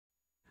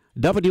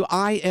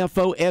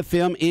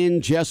WIFO-FM in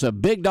Jessup,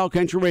 Big Dog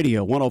Country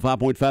Radio,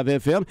 105.5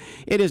 FM.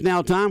 It is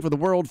now time for the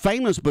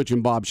world-famous Butch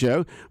and Bob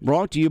Show,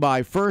 brought to you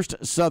by First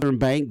Southern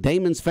Bank,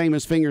 Damon's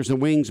Famous Fingers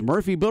and Wings,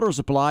 Murphy Builder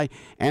Supply,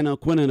 and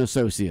O'Quinn &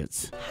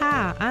 Associates.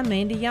 Hi, I'm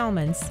Mandy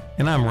Yeomans.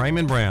 And I'm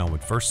Raymond Brown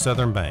with First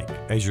Southern Bank.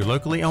 As your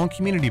locally owned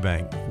community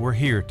bank, we're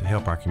here to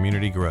help our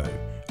community grow.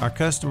 Our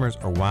customers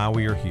are why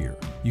we are here.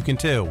 You can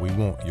tell we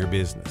want your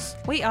business.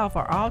 We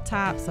offer all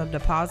types of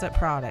deposit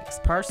products,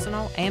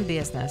 personal and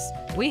business.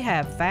 We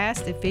have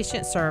fast,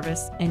 efficient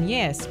service, and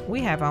yes,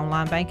 we have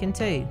online banking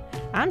too.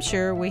 I'm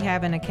sure we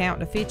have an account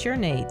to fit your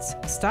needs.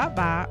 Stop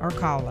by or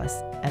call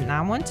us at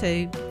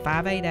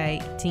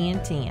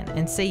 912-588-1010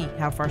 and see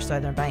how First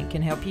Southern Bank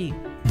can help you.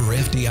 We're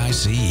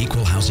FDIC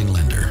Equal Housing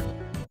Lender.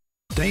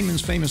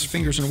 Damon's Famous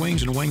Fingers and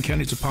Wings in Wayne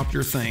County is a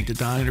popular thing. To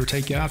dine in or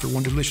take out for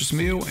one delicious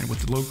meal, and with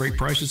the low great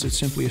prices, it's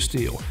simply a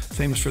steal.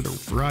 Famous for the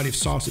variety of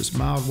sauces,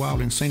 mild, wild,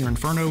 insane, or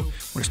inferno.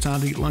 When it's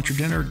time to eat lunch or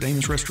dinner,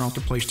 Damon's Restaurant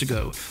the place to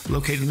go.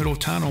 Located in the middle of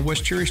town on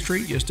West Cherry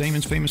Street, yes,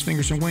 Damon's Famous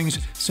Fingers and Wings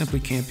simply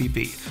can't be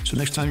beat. So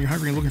next time you're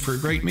hungry and looking for a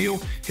great meal,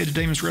 head to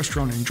Damon's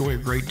Restaurant and enjoy a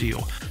great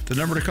deal. The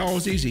number to call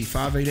is easy,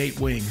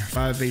 588-WING,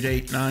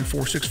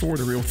 588-9464,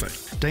 the real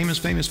thing. Damon's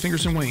Famous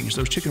Fingers and Wings.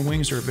 Those chicken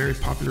wings are a very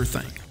popular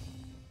thing.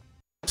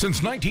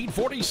 Since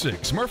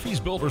 1946, Murphy's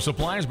Builder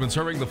Supply has been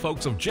serving the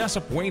folks of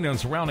Jessup, Wayne, and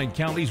surrounding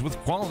counties with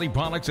quality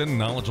products and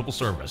knowledgeable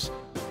service.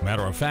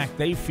 Matter of fact,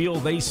 they feel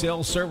they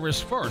sell service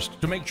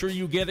first to make sure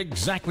you get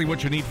exactly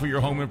what you need for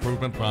your home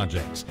improvement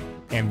projects.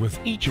 And with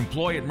each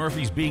employee at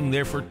Murphy's being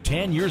there for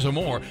 10 years or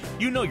more,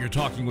 you know you're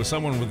talking with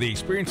someone with the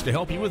experience to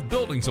help you with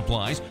building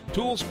supplies,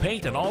 tools,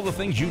 paint, and all the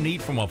things you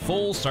need from a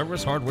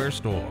full-service hardware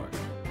store.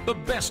 The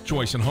best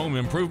choice in home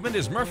improvement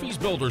is Murphy's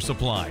Builder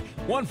Supply,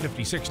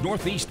 156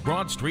 Northeast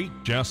Broad Street,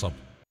 Jessup.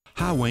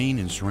 Hi, Wayne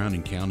and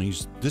surrounding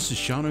counties. This is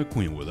Sean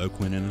O'Quinn with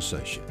O'Quinn &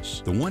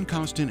 Associates. The one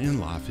constant in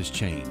life is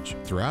change.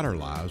 Throughout our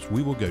lives,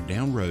 we will go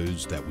down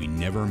roads that we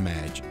never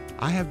imagined.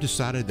 I have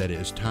decided that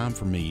it is time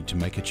for me to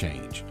make a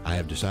change. I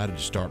have decided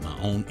to start my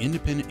own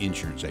independent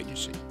insurance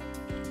agency.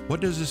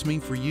 What does this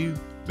mean for you?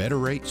 Better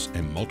rates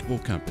and multiple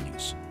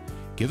companies.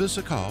 Give us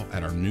a call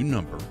at our new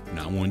number,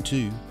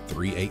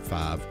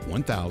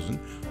 912-385-1000,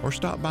 or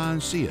stop by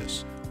and see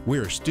us. We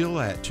are still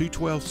at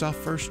 212 South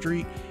 1st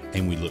Street,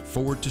 and we look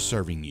forward to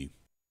serving you.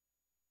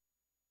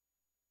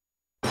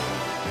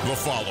 The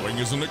following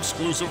is an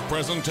exclusive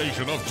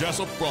presentation of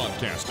Jessup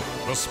Broadcasting,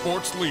 the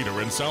sports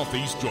leader in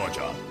Southeast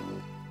Georgia.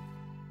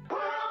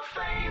 World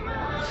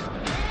famous.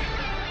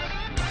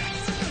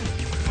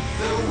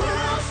 The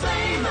world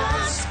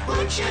famous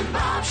Butch and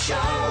Bob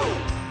Show.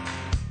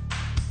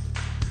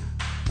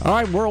 All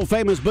right,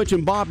 world-famous Butch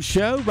and Bob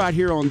Show right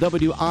here on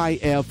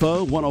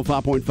WIFO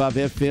 105.5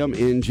 FM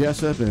in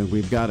Jessup. And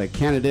we've got a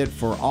candidate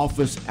for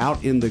office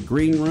out in the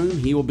green room.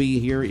 He will be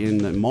here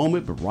in a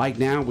moment. But right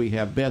now we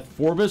have Beth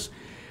Forbes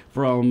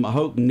from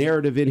Hope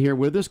Narrative in here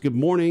with us. Good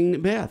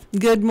morning, Beth.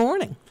 Good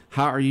morning.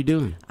 How are you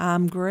doing?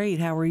 I'm great.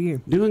 How are you?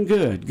 Doing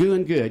good,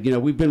 doing good. You know,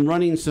 we've been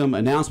running some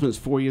announcements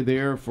for you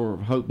there for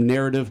Hope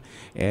Narrative,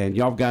 and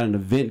y'all got an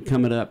event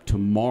coming up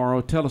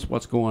tomorrow. Tell us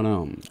what's going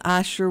on.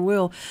 I sure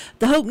will.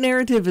 The Hope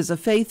Narrative is a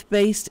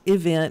faith-based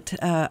event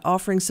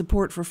offering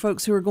support for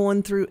folks who are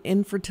going through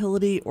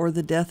infertility or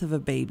the death of a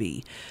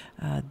baby.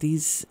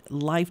 These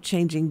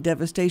life-changing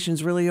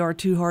devastations really are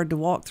too hard to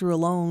walk through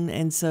alone,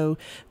 and so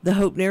the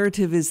Hope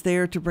Narrative is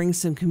there to bring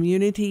some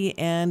community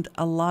and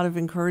a lot of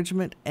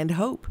encouragement and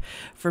hope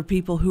for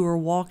people who are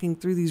walking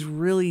through these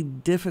really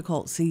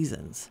difficult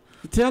seasons.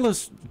 Tell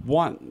us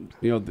what,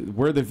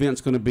 where the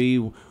event's going to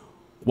be,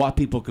 what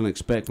people can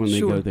expect when they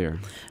go there.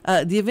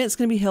 The event's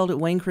going to be held at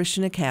Wayne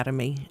Christian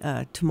Academy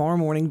tomorrow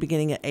morning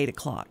beginning at 8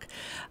 o'clock.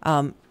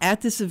 At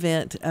this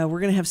event,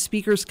 we're going to have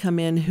speakers come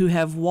in who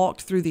have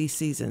walked through these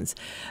seasons,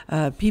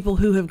 people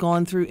who have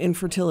gone through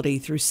infertility,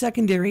 through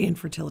secondary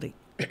infertility.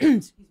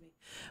 Excuse me.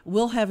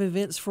 We'll have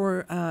events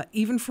for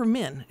even for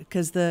men,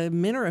 because the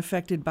men are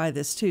affected by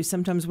this too.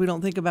 Sometimes we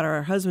don't think about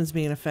our husbands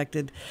being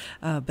affected,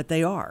 but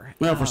they are.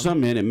 Well, for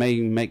some men, it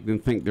may make them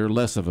think they're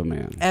less of a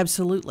man.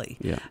 Absolutely.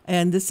 Yeah.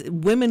 And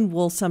women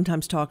will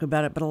sometimes talk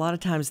about it, but a lot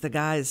of times the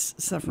guys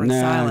suffer in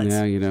silence.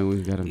 Yeah,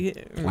 we've got to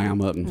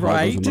clam up and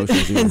right. those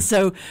emotions in. And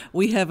so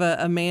we have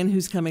a man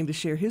who's coming to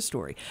share his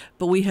story,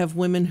 but we have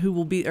women who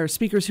will be, or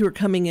speakers who are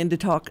coming in to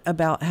talk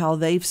about how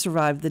they've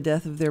survived the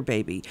death of their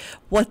baby.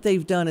 What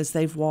they've done is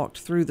they've walked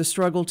through the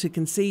struggle to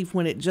conceive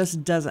when it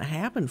just doesn't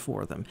happen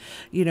for them,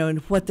 and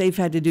what they've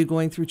had to do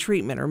going through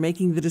treatment or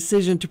making the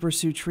decision to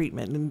pursue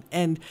treatment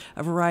and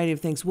a variety of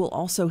things. We'll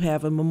also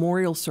have a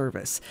memorial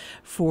service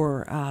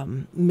for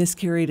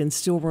miscarried and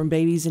stillborn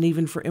babies, and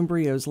even for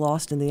embryos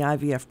lost in the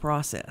IVF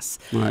process.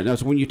 All right. Now,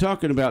 so when you're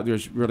talking about,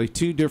 there's really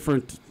two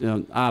different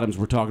items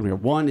we're talking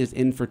about. One is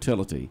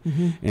infertility.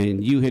 Mm-hmm.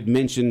 And you had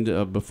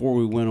mentioned before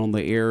we went on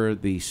the air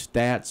the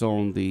stats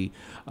on the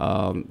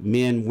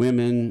men,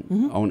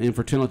 women on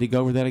infertility.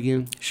 Go over that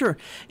again? Sure.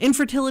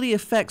 Infertility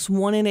affects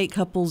 1 in 8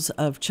 couples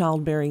of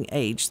childbearing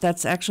age.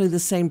 That's actually the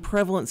same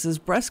prevalence as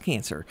breast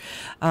cancer.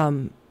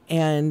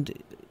 And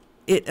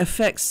it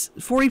affects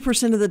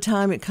 40% of the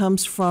time it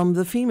comes from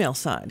the female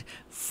side.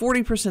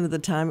 40% of the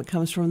time it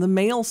comes from the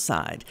male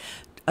side.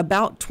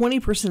 About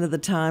 20% of the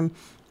time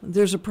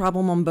there's a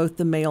problem on both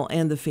the male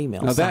and the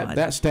female side. Now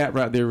that stat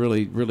right there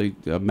really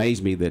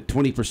amazed me, that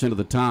 20% of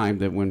the time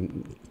that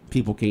when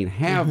people can't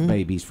have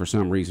babies for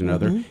some reason or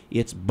other,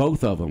 it's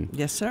both of them.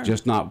 Yes, sir.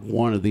 Just not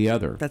one or the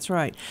other. That's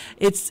right.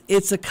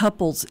 It's a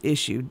couples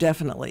issue,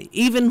 definitely.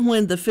 Even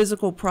when the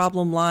physical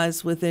problem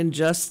lies within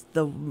just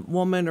the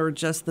woman or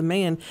just the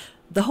man,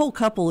 the whole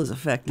couple is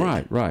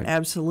affected. Right.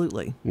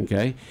 Absolutely.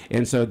 Okay.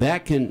 And so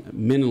that can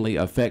mentally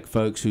affect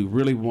folks who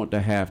really want to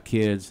have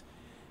kids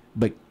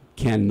but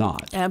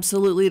cannot.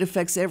 Absolutely. It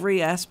affects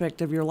every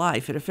aspect of your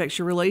life. It affects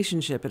your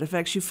relationship. It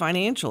affects you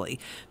financially,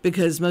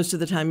 because most of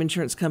the time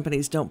insurance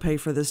companies don't pay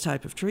for this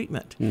type of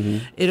treatment.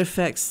 It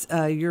affects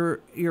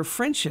your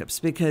friendships,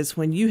 because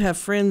when you have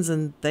friends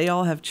and they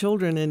all have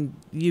children and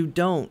you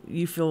don't,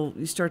 you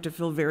start to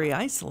feel very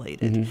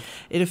isolated.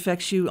 It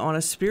affects you on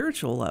a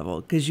spiritual level,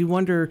 because you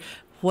wonder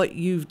what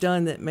you've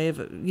done that may have,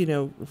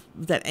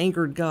 that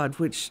angered God,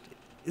 which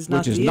is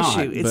not the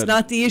issue. It's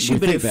not the issue,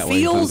 but it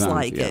feels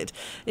like it.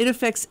 It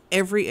affects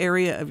every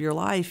area of your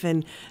life.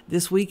 And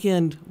this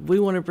weekend, we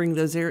want to bring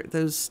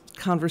those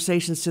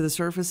conversations to the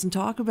surface and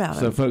talk about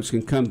so them. So folks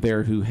can come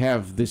there who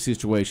have these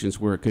situations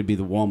where it could be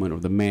the woman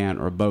or the man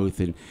or both,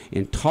 and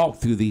talk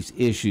through these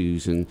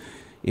issues and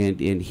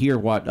hear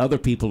what other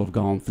people have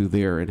gone through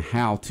there and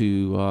how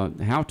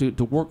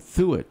to work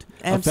through it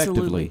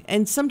effectively.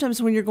 And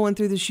sometimes when you're going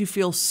through this, you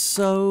feel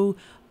so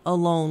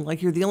alone,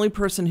 like you're the only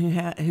person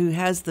who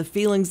has the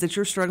feelings that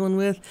you're struggling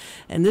with.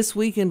 And this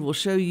weekend will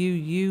show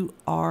you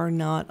are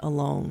not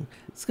alone.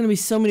 It's going to be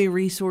so many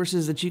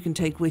resources that you can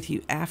take with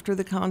you after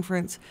the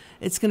conference.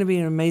 It's going to be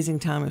an amazing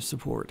time of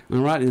support. All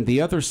right, and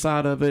the other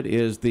side of it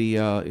is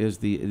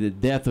the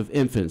death of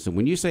infants. And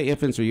when you say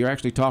infants, are you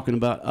actually talking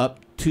about up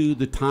to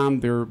the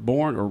time they're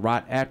born, or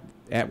right at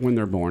when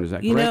they're born? Is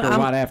that correct, or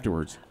right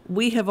afterwards?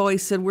 We have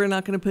always said we're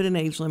not going to put an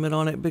age limit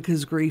on it,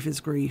 because grief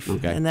is grief,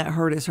 and that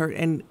hurt is hurt.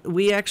 And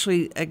we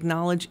actually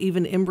acknowledge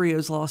even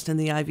embryos lost in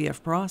the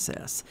IVF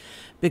process,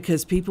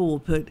 because people will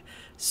put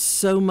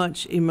so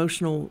much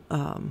emotional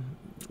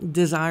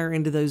desire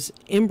into those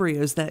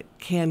embryos that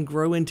can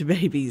grow into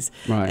babies.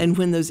 Right. And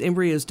when those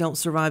embryos don't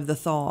survive the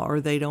thaw, or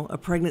a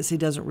pregnancy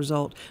doesn't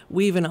result,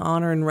 we even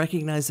honor and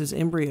recognize those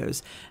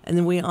embryos. And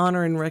then we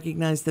honor and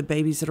recognize the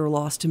babies that are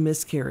lost to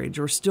miscarriage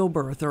or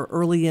stillbirth or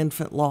early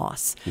infant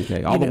loss.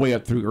 Okay, all the way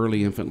up through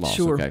early infant loss.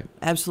 Sure, okay.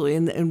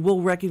 Absolutely. And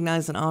we'll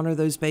recognize and honor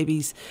those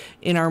babies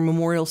in our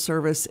memorial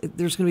service.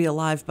 There's going to be a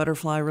live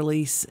butterfly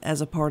release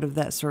as a part of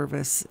that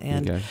service.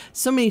 And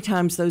so many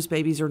times those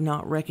babies are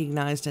not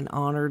recognized and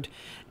honored,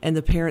 and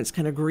the parents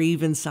kind of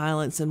grieve in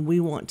silence, and we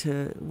want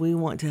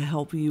to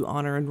help you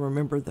honor and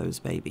remember those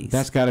babies.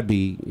 That's got to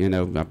be,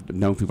 I've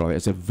known people like that.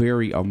 It's a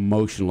very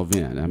emotional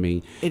event. I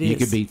mean, you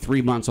could be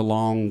 3 months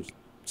along,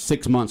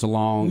 6 months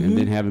along, and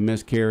then have a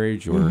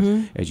miscarriage,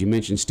 or as you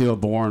mentioned,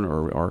 stillborn,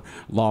 or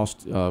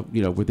lost,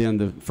 within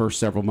the first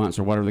several months,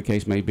 or whatever the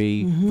case may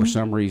be, for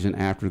some reason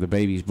after the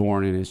baby's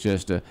born. And it's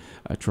just a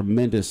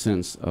tremendous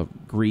sense of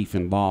grief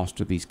and loss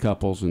to these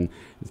couples. And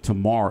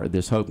tomorrow at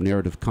this Hope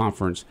Narrative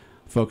Conference,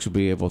 folks will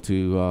be able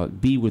to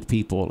be with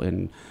people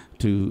and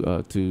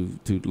to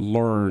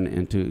learn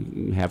and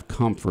to have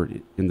comfort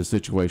in the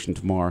situation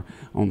tomorrow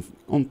on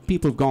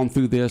people who've gone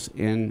through this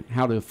and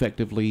how to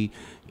effectively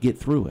get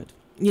through it.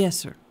 Yes,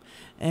 sir.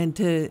 And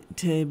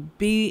to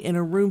be in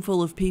a room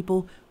full of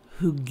people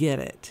who get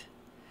it.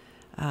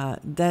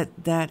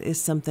 That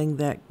is something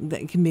that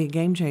can be a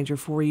game changer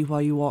for you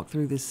while you walk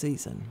through this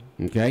season.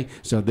 Okay,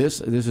 so this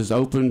is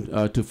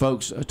open to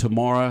folks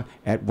tomorrow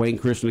at Wayne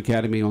Christian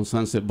Academy on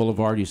Sunset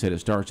Boulevard. You said it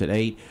starts at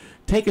 8.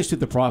 Take us through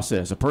the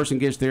process. A person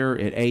gets there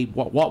at 8.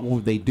 What will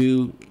they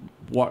do?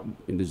 What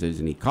is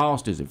any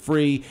cost? Is it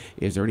free?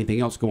 Is there anything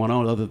else going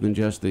on other than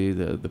just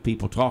the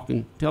people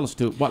talking? Tell us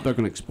what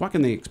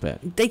can they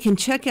expect? They can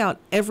check out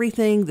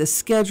everything, the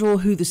schedule,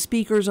 who the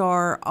speakers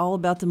are, all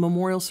about the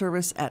memorial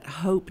service at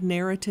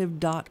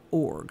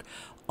hopenarrative.org.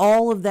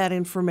 All of that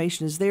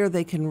information is there.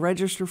 They can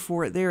register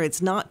for it there.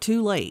 It's not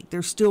too late.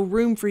 There's still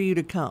room for you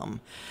to come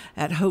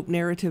at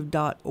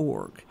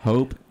hopenarrative.org.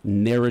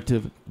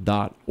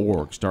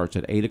 Hopenarrative.org starts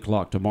at 8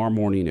 o'clock tomorrow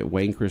morning at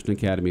Wayne Christian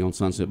Academy on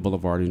Sunset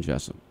Boulevard in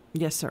Jessup.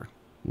 Yes, sir.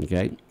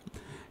 Okay.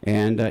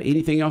 And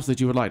anything else that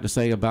you would like to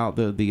say about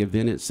the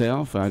event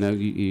itself? I know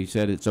you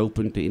said it's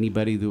open to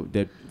anybody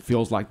that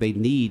feels like they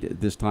need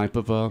this type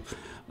of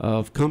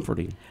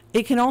comforting.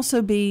 It can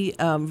also be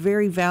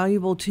very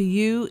valuable to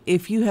you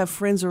if you have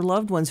friends or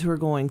loved ones who are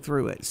going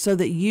through it, so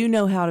that you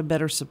know how to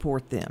better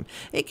support them.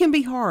 It can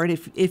be hard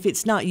if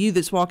it's not you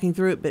that's walking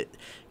through it, but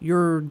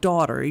your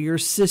daughter, your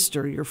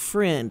sister, your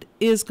friend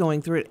is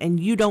going through it, and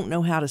you don't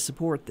know how to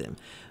support them.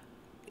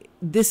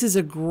 This is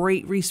a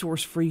great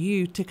resource for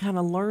you to kind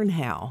of learn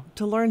how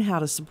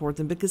to support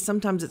them, because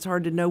sometimes it's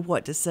hard to know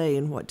what to say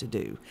and what to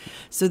do.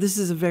 So this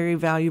is a very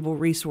valuable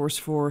resource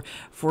for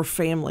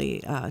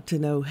family to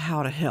know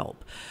how to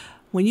help.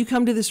 When you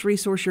come to this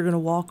resource, you're going to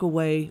walk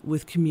away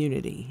with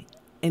community.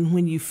 And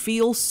when you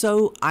feel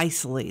so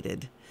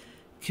isolated,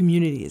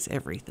 community is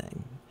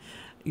everything.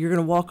 You're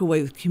going to walk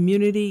away with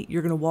community.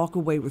 You're going to walk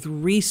away with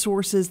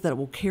resources that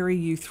will carry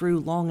you through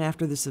long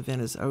after this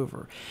event is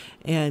over.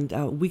 And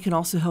we can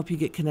also help you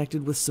get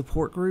connected with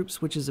support groups,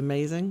 which is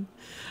amazing.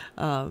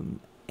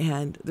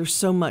 And there's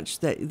so much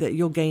that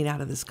you'll gain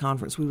out of this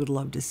conference. We would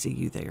love to see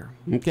you there.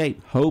 Okay,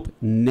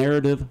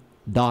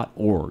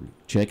 hopenarrative.org.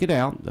 Check it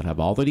out. They'll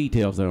have all the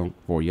details there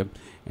for you.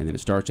 And then it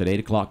starts at 8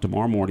 o'clock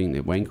tomorrow morning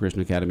at Wayne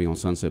Christian Academy on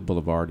Sunset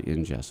Boulevard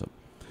in Jessup.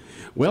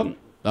 Well,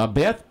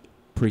 Beth,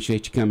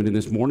 appreciate you coming in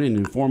this morning and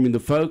informing the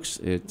folks.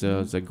 It's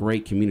a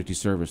great community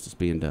service that's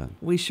being done.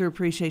 We sure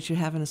appreciate you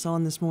having us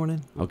on this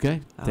morning. Okay.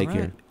 Take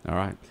care. All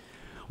right.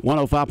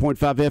 105.5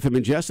 FM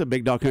in Jessup,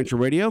 Big Dog Country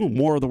Radio.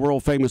 More of the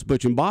world-famous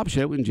Butch and Bob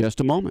Show in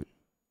just a moment.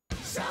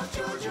 South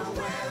Georgia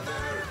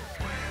weather.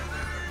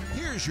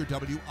 Here's your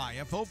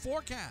WIFO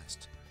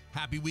forecast.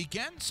 Happy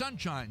weekend.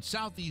 Sunshine.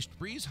 Southeast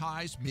breeze.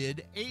 Highs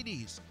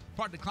mid-80s.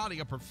 Partly cloudy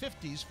upper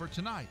 50s for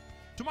tonight.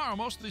 Tomorrow,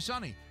 mostly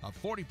sunny. A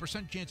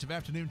 40% chance of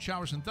afternoon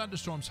showers and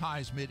thunderstorms,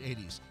 highs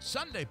mid-80s.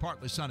 Sunday,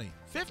 partly sunny.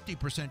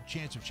 50%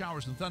 chance of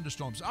showers and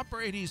thunderstorms, upper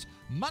 80s.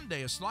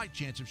 Monday, a slight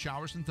chance of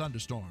showers and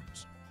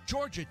thunderstorms.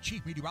 Georgia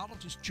Chief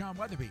Meteorologist John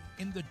Weatherby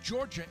in the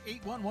Georgia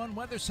 811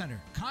 Weather Center.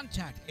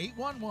 Contact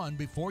 811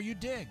 before you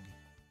dig.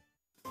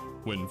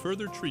 When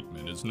further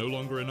treatment is no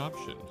longer an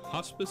option,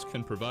 hospice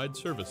can provide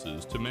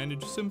services to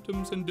manage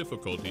symptoms and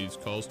difficulties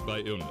caused by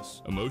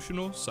illness.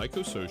 Emotional,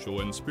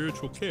 psychosocial, and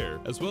spiritual care,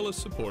 as well as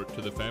support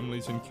to the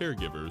families and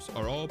caregivers,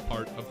 are all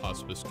part of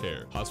hospice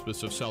care.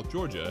 Hospice of South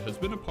Georgia has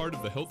been a part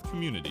of the health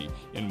community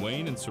in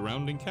Wayne and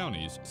surrounding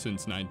counties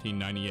since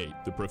 1998.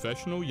 The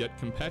professional yet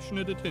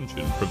compassionate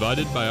attention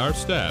provided by our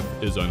staff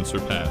is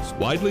unsurpassed.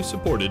 Widely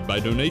supported by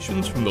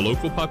donations from the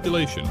local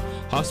population,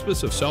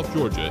 Hospice of South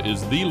Georgia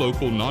is the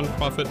local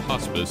nonprofit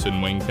hospice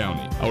in Wayne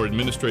County. Our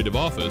administrative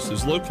office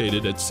is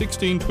located at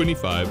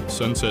 1625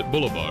 Sunset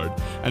Boulevard,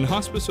 and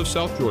Hospice of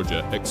South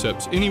Georgia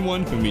accepts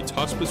anyone who meets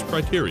hospice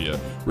criteria,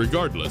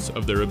 regardless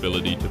of their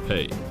ability to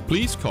pay.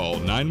 Please call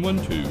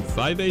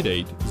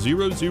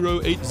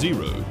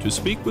 912-588-0080 to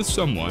speak with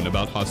someone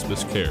about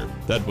hospice care.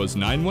 That was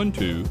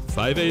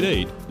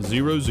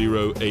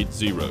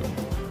 912-588-0080.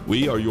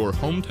 We are your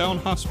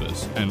hometown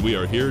hospice, and we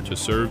are here to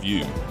serve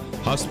you.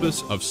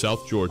 Hospice of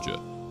South Georgia,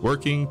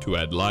 working to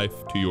add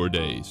life to your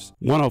days.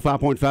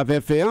 105.5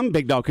 FM,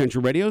 Big Dog Country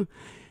Radio,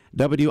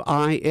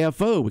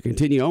 WIFO. We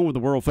continue on with the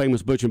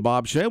world-famous Butch and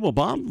Bob Show. Well,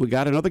 Bob, we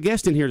got another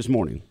guest in here this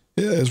morning.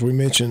 Yeah, as we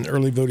mentioned,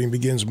 early voting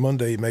begins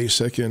Monday, May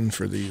 2nd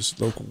for these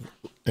local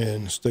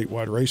and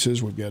statewide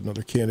races. We've got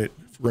another candidate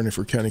running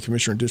for County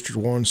Commissioner in District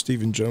 1.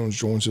 Stephen Jones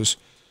joins us.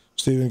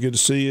 Stephen, good to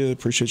see you.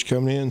 Appreciate you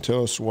coming in.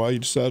 Tell us why you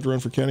decided to run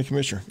for County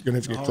Commissioner. You're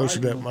going to have to get closer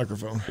to that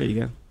microphone. There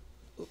you go.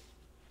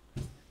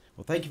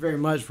 Well, thank you very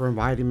much for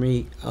inviting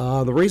me.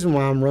 The reason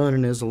why I'm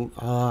running is, you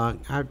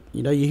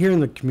hear in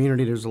the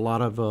community there's a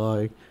lot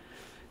of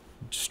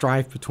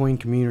strife between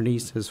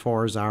communities as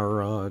far as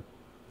our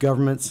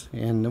governments,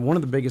 and one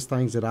of the biggest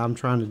things that I'm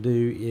trying to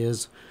do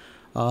is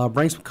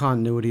bring some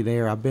continuity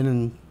there. I've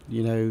been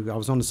in, I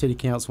was on the city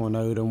council in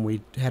Odom.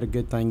 We had a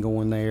good thing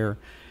going there,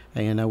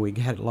 and we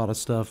had a lot of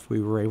stuff we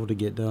were able to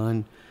get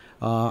done.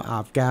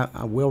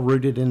 I'm well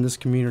rooted in this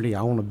community. I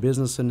own a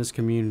business in this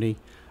community.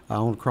 I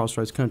own a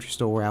Crossroads Country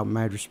Store out in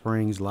Madras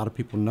Springs. A lot of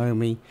people know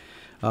me.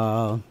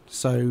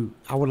 So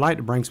I would like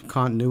to bring some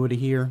continuity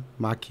here.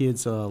 My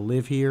kids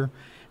live here,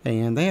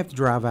 and they have to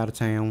drive out of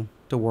town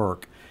to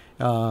work.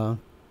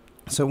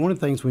 So one of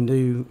the things we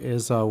do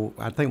is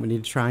I think we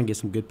need to try and get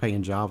some good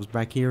paying jobs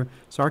back here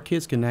so our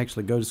kids can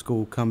actually go to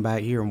school, come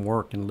back here and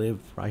work and live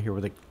right here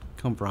where they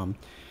come from.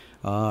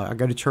 I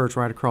go to church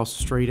right across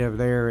the street over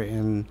there,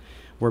 and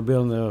we're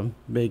building a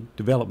big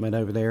development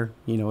over there,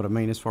 you know what I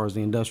mean, as far as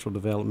the industrial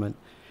development.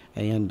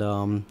 And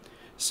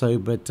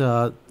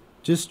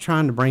just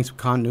trying to bring some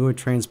continuity,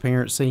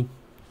 transparency,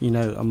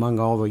 among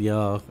all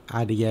the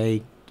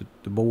IDA,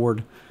 the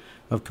Board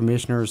of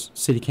Commissioners,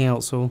 City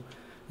Council,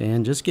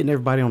 and just getting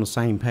everybody on the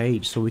same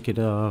page so we could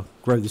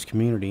grow this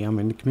community. I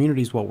mean, the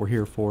community is what we're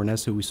here for, and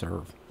that's who we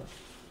serve.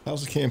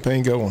 How's the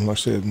campaign going? Like I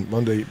said,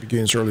 Monday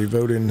begins early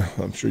voting.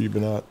 I'm sure you've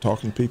been out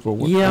talking to people.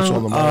 What's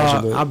on the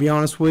minds of I'll be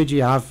honest with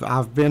you.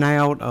 I've been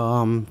out.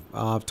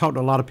 I've talked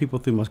to a lot of people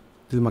through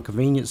my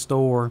convenience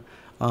store.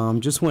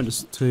 Just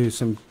went to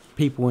some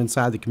people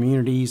inside the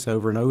communities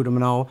over in Odom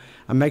and all.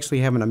 I'm actually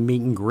having a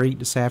meet and greet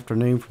this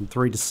afternoon from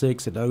 3 to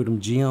 6 at the Odom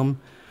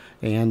Gym,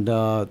 and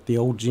the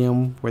old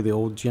gym where the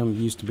old gym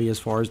used to be as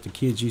far as the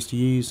kids used to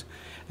use.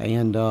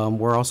 And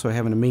we're also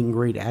having a meet and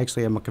greet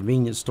actually at my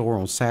convenience store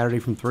on Saturday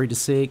from 3 to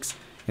 6,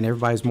 and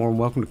everybody's more than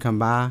welcome to come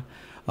by.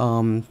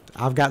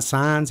 I've got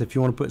signs if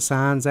you want to put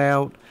signs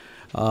out.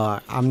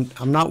 I'm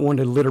not one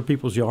to litter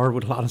people's yard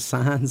with a lot of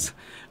signs,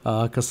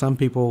 because some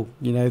people,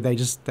 they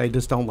just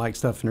don't like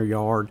stuff in their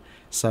yard.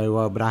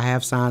 So, but I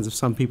have signs if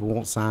some people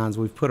want signs.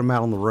 We've put them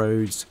out on the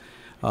roads,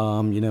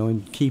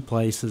 in key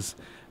places.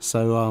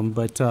 So,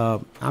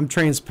 I'm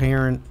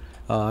transparent.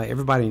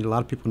 Everybody, a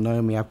lot of people know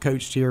me. I've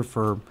coached here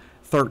for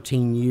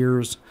 13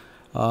 years.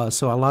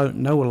 So I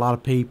know a lot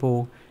of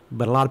people,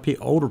 but a lot of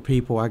older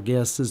people, I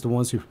guess, is the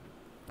ones who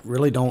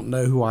really don't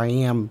know who I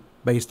am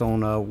based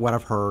on what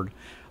I've heard.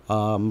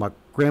 My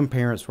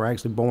grandparents were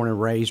actually born and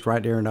raised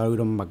right there in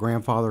Odom. My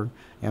grandfather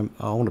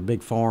owned a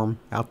big farm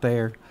out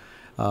there.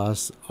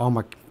 All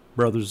my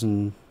brothers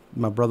and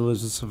my brother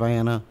lives in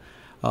Savannah.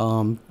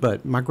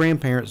 But my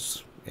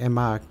grandparents and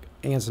my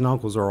aunts and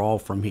uncles are all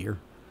from here.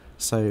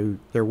 So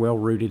they're well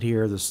rooted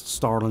here. The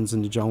Starlings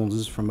and the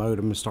Joneses from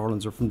Odom. The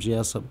Starlings are from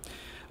Jessup.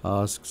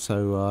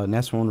 And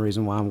that's one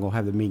reason why I'm going to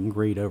have the meet and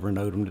greet over in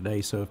Odom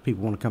today. So if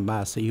people want to come by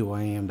and see who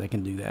I am, they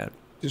can do that.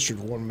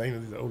 District 1, mainly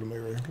the Odom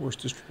area. Where's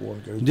District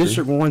 1 go to?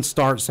 District 1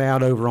 starts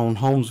out over on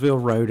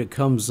Holmesville Road. It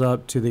comes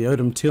up to the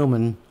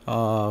Odom-Tillman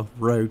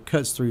Road,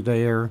 cuts through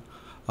there,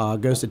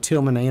 goes to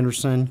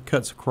Tillman-Anderson,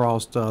 cuts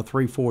across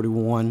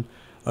 341,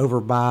 over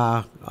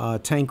by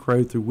Tank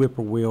Road through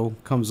Whippoorwill,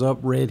 comes up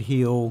Red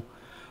Hill,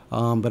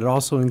 but it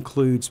also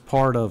includes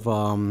part of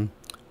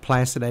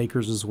Placid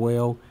Acres as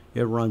well.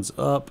 It runs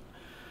up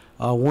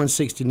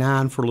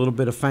 169 for a little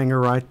bit of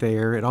finger right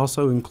there. It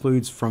also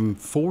includes from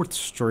 4th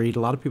Street, a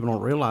lot of people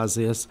don't realize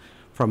this,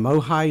 from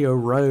Ohio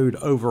Road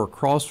over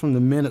across from the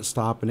Minute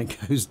Stop, and it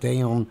goes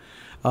down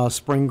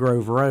Spring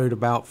Grove Road,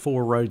 about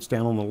 4 roads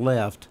down on the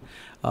left.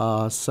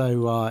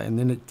 And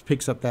then it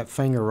picks up that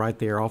finger right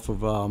there off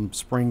of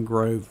Spring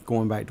Grove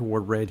going back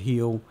toward Red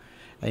Hill.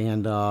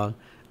 And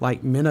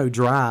like Minnow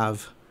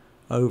Drive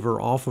over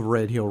off of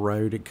Red Hill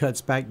Road, it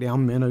cuts back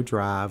down Minnow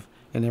Drive,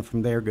 and then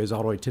from there goes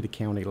all the way to the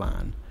county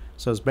line.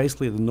 So it's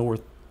basically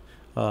the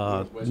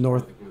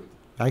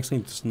actually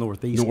it's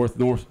northeast.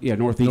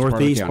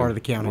 Northeast part of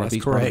the county.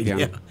 That's correct.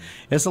 Yeah.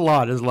 It's a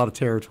lot. There's a lot of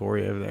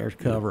territory over there to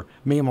cover. Yeah.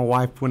 Me and my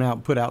wife went out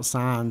and put out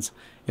signs,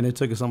 and it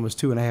took us almost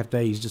 2.5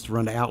 days just to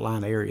run to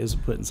outline areas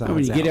putting signs out.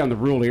 When you get down to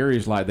rural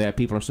areas like that,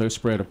 people are so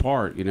spread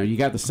apart. You know, you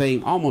got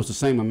almost the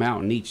same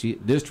amount in each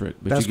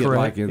district, but That's you get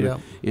correct.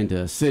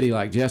 into a city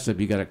like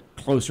Jessup, you got it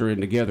closer in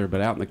together, but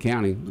out in the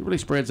county, it really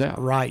spreads out.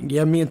 Right.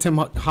 Yeah, me and Tim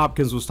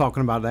Hopkins was talking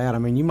about that. I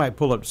mean, you might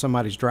pull up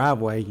somebody's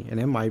driveway, and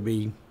it might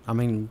be,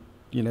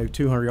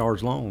 200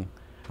 yards long.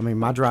 I mean,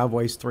 my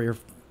driveway's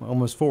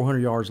almost 400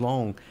 yards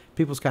long.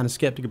 People's kind of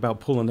skeptic about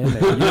pulling in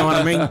there. You know what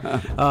I mean?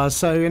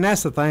 And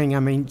that's the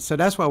thing. So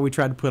that's why we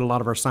try to put a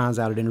lot of our signs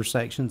out at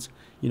intersections.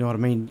 You know what I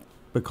mean?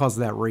 Because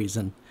of that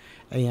reason.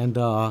 And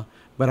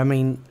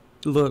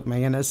look,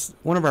 man, that's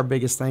one of our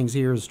biggest things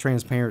here is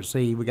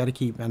transparency. We got to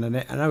keep. And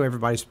I know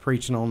everybody's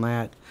preaching on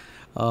that.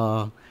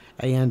 But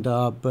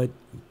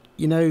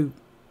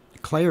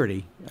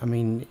clarity.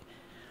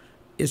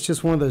 It's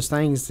just one of those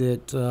things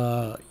that,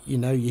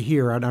 you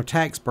hear on our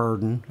tax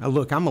burden.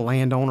 Look, I'm a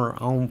landowner,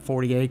 I own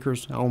 40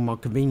 acres, I own my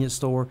convenience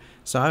store,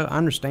 so I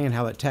understand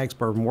how that tax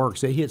burden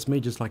works. It hits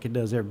me just like it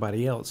does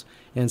everybody else.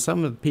 And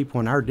some of the people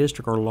in our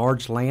district are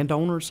large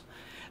landowners,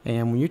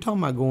 and when you're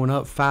talking about going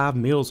up 5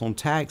 mills on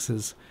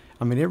taxes,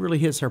 it really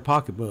hits their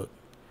pocketbook,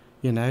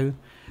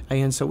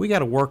 And so we got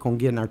to work on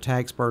getting our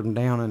tax burden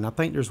down, and I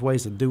think there's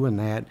ways of doing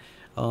that.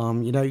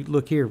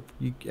 Look here,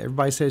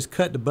 everybody says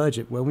cut the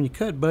budget. Well, when you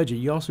cut budget,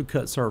 you also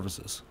cut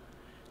services.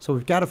 So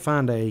we've got to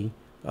find a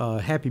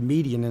happy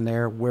median in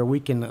there where we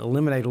can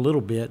eliminate a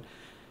little bit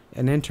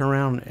and then turn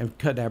around and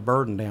cut that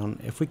burden down.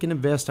 If we can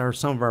invest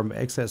some of our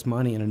excess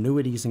money in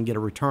annuities and get a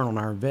return on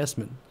our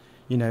investment,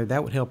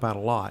 that would help out a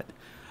lot.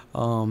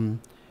 And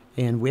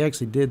we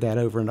actually did that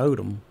over in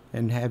Odom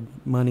and had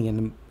money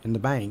in the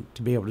bank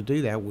to be able to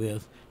do that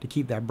with, to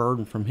keep that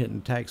burden from hitting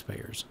the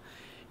taxpayers.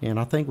 And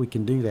I think we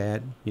can do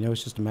that.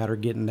 It's just a matter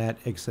of getting that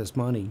excess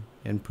money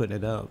and putting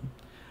it up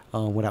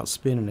without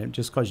spending it.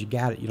 Just because you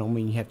got it, you don't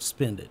mean you have to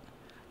spend it.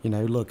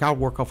 Look, I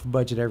work off a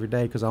budget every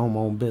day because I own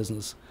my own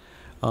business.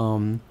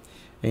 And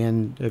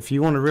if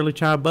you want to really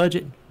try a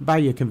budget, buy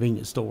you a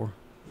convenience store.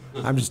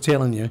 I'm just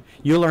telling you,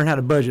 you'll learn how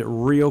to budget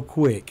real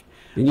quick.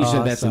 And you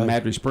said that's in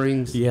Madrid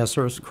Springs? Yes,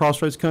 sir. It's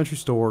Crossroads Country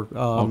Store.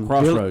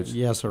 Crossroads?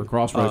 Yes, sir.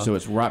 Crossroads, so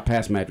it's right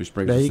past Madrid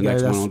Springs. There you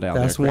it's the go. Next one on down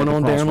that's there. One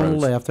on down on the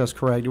left. That's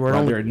correct. We're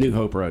right there at New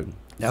Hope Road.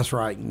 That's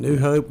right. New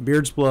Hope,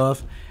 Beards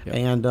Bluff. Yep.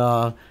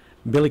 And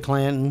Billy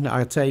Clanton,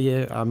 I tell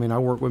you, I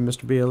worked with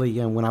Mr. Billy,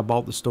 and when I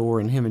bought the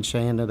store, and him and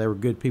Shanda, they were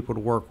good people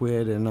to work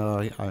with. And,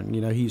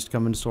 he used to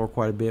come in the store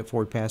quite a bit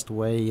before he passed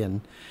away.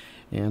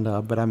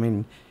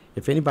 But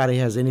if anybody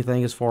has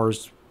anything as far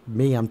as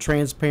me, I'm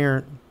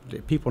transparent.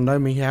 People know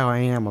me how I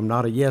am. I'm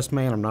not a yes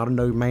man. I'm not a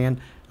no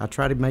man. I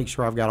try to make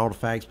sure I've got all the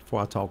facts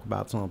before I talk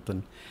about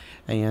something.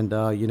 And,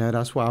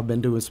 that's why I've been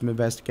doing some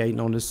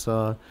investigating on this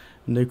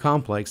new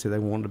complex that they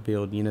want to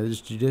build, this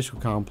judicial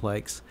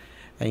complex.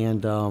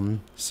 And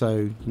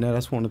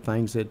that's one of the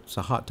things that's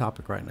a hot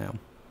topic right now.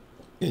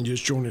 And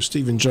just joining us,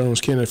 Stephen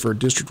Jones, candidate for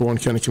District 1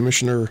 County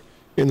Commissioner,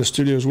 in the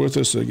studios with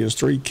us against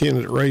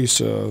 3-candidate race.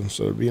 So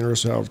it'll be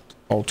interesting how it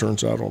all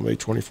turns out on May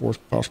 24th,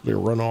 possibly a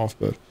runoff,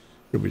 but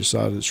it'll be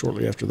decided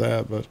shortly after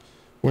that. But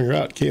When you're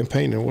out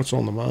campaigning, what's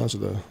on the minds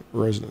of the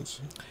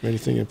residents?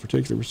 Anything in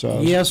particular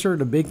besides? Yes, sir.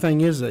 The big thing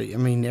is,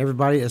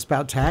 everybody, it's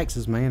about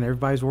taxes, man.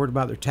 Everybody's worried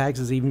about their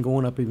taxes even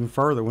going up even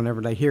further.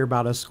 Whenever they hear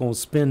about us going to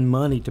spend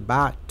money to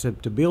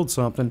build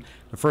something,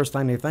 the first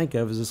thing they think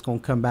of is it's going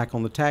to come back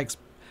on the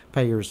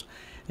taxpayers.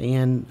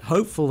 And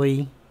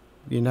hopefully,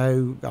 I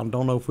don't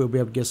know if we'll be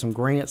able to get some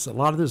grants. A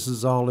lot of this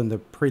is all in the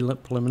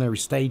preliminary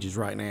stages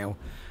right now.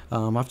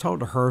 I've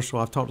talked to Herschel.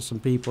 I've talked to some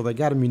people. They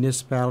got a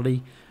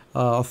municipality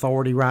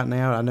authority right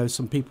now. I know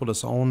some people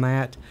that's on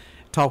that.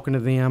 Talking to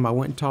them, I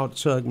went and talked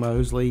to Chuck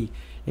Mosley,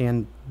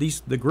 and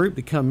the group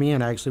that come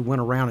in actually went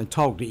around and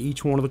talked to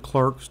each one of the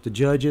clerks, the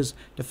judges,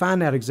 to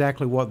find out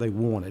exactly what they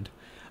wanted.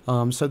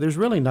 So there's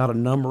really not a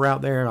number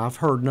out there. I've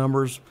heard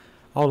numbers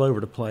all over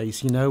the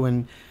place, and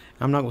I'm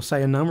not going to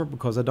say a number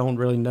because I don't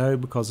really know,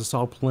 because it's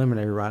all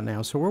preliminary right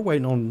now. So we're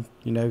waiting on,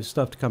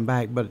 stuff to come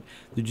back. But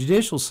the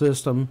judicial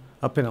system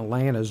up in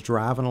Atlanta is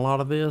driving a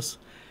lot of this.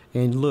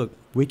 And look,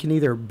 we can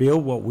either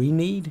build what we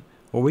need,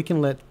 or we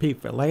can let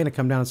people Atlanta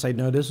come down and say,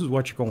 no, this is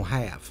what you're going to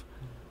have,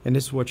 and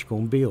this is what you're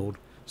going to build.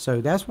 So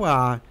that's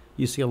why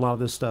you see a lot of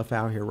this stuff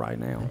out here right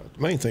now.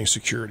 The main thing is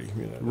security.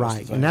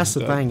 Right, and that's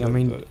the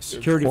thing.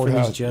 Security for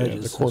these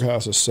judges. The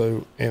courthouse is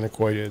so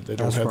antiquated. They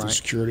don't have the right.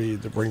 security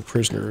to bring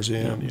prisoners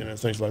in,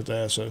 things like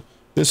that. So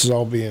this is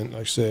all being,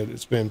 like I said,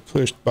 it's been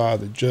pushed by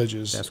the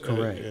judges. That's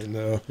correct.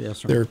 And yes,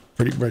 sir. They're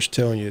pretty much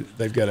telling you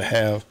they've got to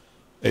have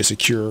a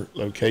secure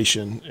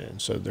location, and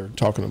so they're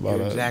talking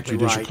about a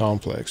judicial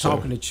complex.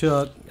 Talking to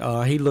Chuck,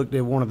 he looked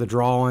at one of the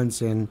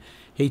drawings, and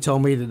he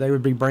told me that they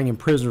would be bringing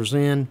prisoners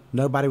in.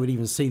 Nobody would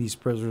even see these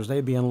prisoners.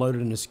 They'd be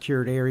unloaded in a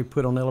secured area,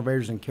 put on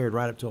elevators, and carried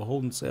right up to a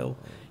holding cell,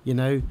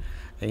 And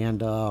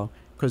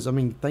because,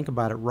 think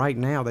about it. Right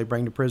now, they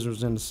bring the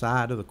prisoners in the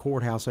side of the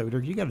courthouse over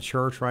there. You got a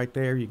church right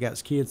there. You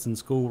got kids in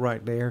school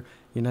right there.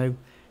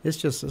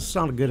 It's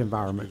not a good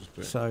environment.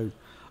 So,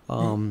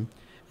 but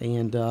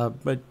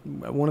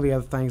one of the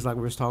other things, like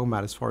we were talking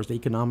about, as far as the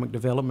economic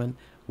development,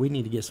 we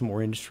need to get some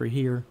more industry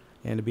here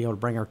and to be able to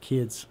bring our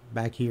kids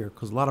back here,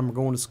 because a lot of them are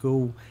going to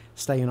school,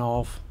 staying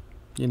off.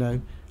 A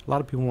lot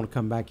of people want to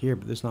come back here,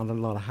 but there's not a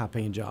lot of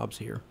high-paying jobs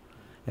here,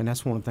 and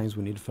that's one of the things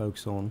we need to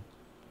focus on.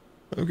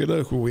 Okay,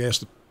 look, well, we ask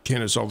the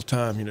candidates all the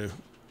time,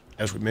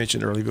 as we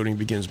mentioned, early voting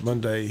begins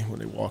Monday. When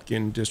they walk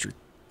in District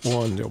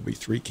 1, there'll be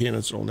 3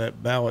 candidates on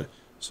that ballot.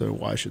 So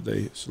why should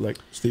they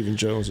select Stephen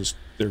Jones as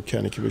their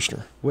county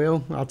commissioner?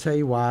 Well, I'll tell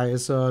you why. I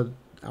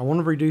want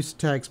to reduce the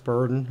tax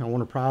burden. I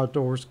want to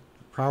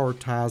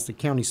prioritize the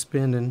county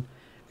spending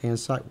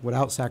and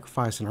without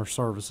sacrificing our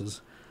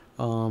services.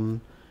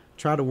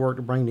 Try to work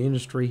to bring the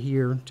industry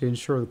here to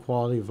ensure the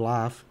quality of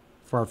life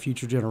for our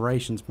future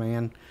generations,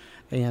 man.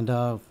 And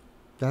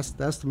that's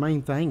the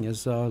main thing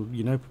is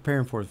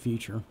preparing for the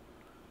future,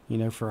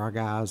 for our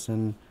guys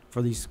and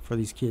for these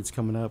kids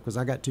coming up. Because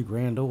I got 2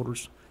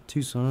 granddaughters,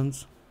 2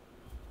 sons.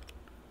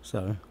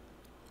 So.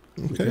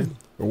 Okay.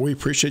 Well, we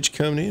appreciate you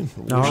coming in.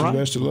 All right.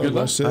 Best of luck.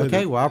 Like I said,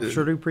 okay. Well, I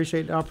sure do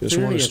appreciate the opportunity.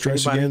 Just want to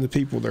stress again, the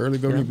people, the early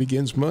voting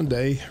begins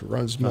Monday,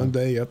 runs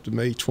Monday up to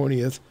May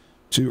 20th,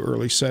 2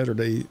 early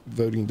Saturday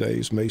voting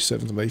days, May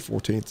 7th and May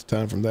 14th. The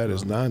time from that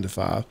is 9 to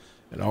 5.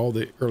 And all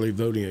the early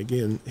voting,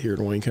 again, here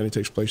in Wayne County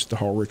takes place at the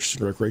Hall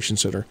Richardson Recreation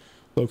Center,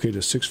 located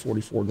at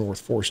 644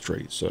 North 4th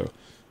Street. So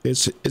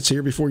it's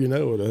here before you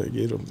know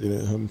it.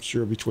 I'm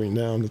sure between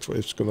now and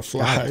it's going to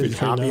fly.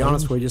 I'll be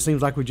honest with you. It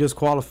seems like we just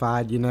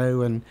qualified,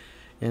 and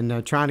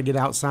trying to get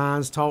out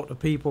signs, talk to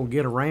people, and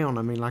get around.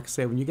 Like I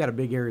said, when you got a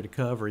big area to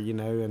cover,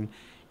 and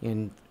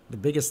the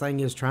biggest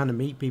thing is trying to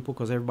meet people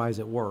because everybody's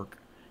at work,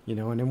 and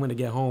then when they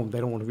get home, they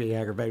don't want to be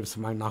aggravated with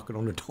somebody knocking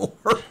on the door.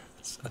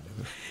 So,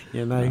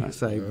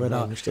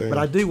 but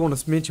I do want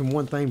to mention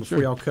one thing before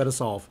y'all cut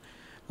us off.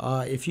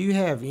 If you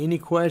have any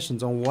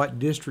questions on what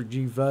district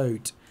you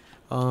vote,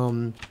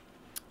 I'll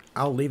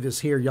leave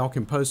this here. Y'all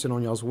can post it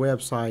on y'all's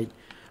website.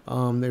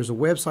 There's a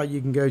website you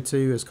can go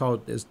to. It's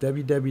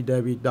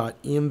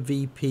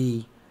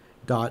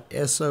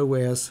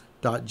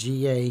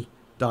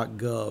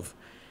www.mvp.sos.ga.gov.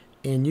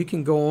 And you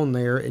can go on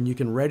there and you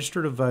can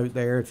register to vote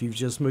there if you've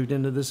just moved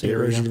into this area.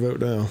 Register to vote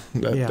now.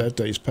 That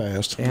day's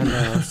passed. And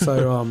if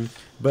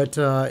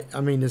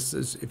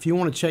you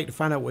want to check to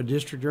find out what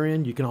district you're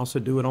in, you can also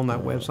do it on that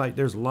website.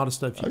 There's a lot of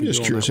stuff you can do on that website.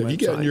 I'm just curious, have you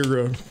gotten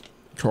your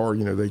car,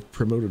 they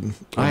promoted.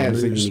 I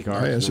haven't seen any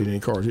cars. I haven't seen any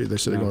cars either. They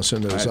said they're going to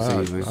send those out. I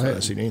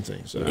haven't seen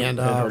anything. So I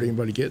haven't heard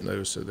anybody getting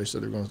those. So they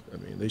said they're going to,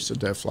 they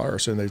said that flyer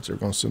saying they're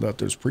going to send out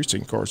those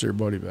precinct cars to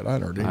everybody, but I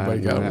haven't heard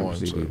anybody got one.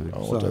 So I don't know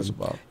what that's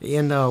about.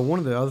 And one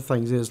of the other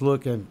things is,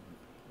 look, if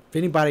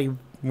anybody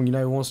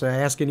wants to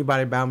ask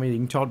anybody about me, you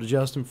can talk to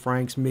Justin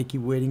Franks, Mickey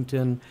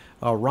Whittington,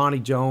 Ronnie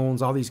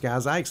Jones, all these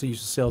guys. I actually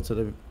used to sell to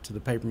the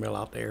paper mill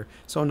out there,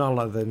 so I know a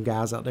lot of them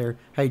guys out there.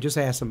 Hey, just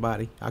ask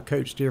somebody. I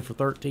coached here for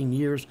 13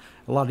 years.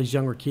 A lot of these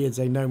younger kids,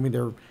 they know me.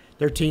 They're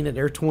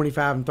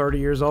 25 and 30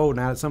 years old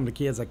now. Some of the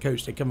kids I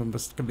coach, they come in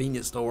the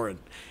convenience store,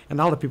 and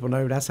all the people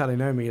know that's how they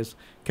know me is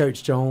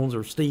Coach Jones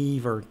or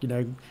Steve, or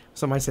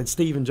somebody said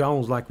Stephen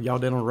Jones, like y'all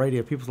did on the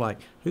radio. People's like,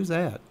 who's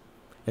that?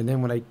 And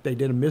then when they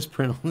did a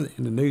misprint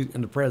in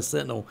the Press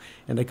Sentinel,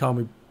 and they called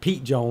me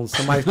Pete Jones.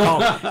 Somebody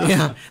called,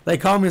 they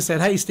called me and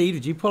said, "Hey, Steve,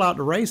 did you pull out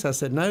the race?" I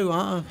said,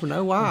 "No,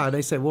 no, why?"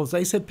 They said, "Well,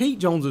 they said Pete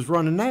Jones is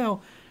running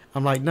now."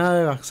 I'm like,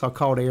 "No." So I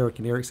called Eric,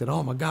 and Eric said,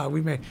 "Oh my God,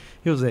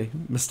 it was a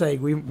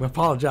mistake. We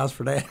apologize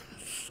for that."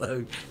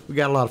 So we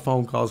got a lot of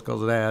phone calls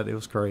because of that. It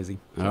was crazy.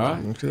 All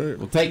right. Okay.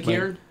 Well, take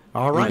care.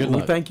 All right.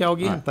 Well, thank y'all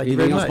again. Right. Thank you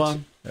very much.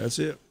 Bob? That's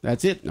it.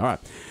 That's it. All right.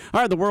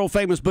 All right. The world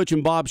famous Butch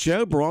and Bob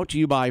Show brought to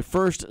you by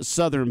First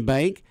Southern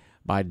Bank,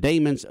 by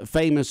Damon's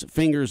Famous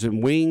Fingers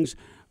and Wings,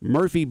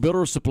 Murphy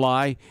Builder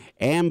Supply,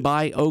 and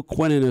by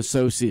O'Quinn and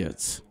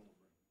Associates.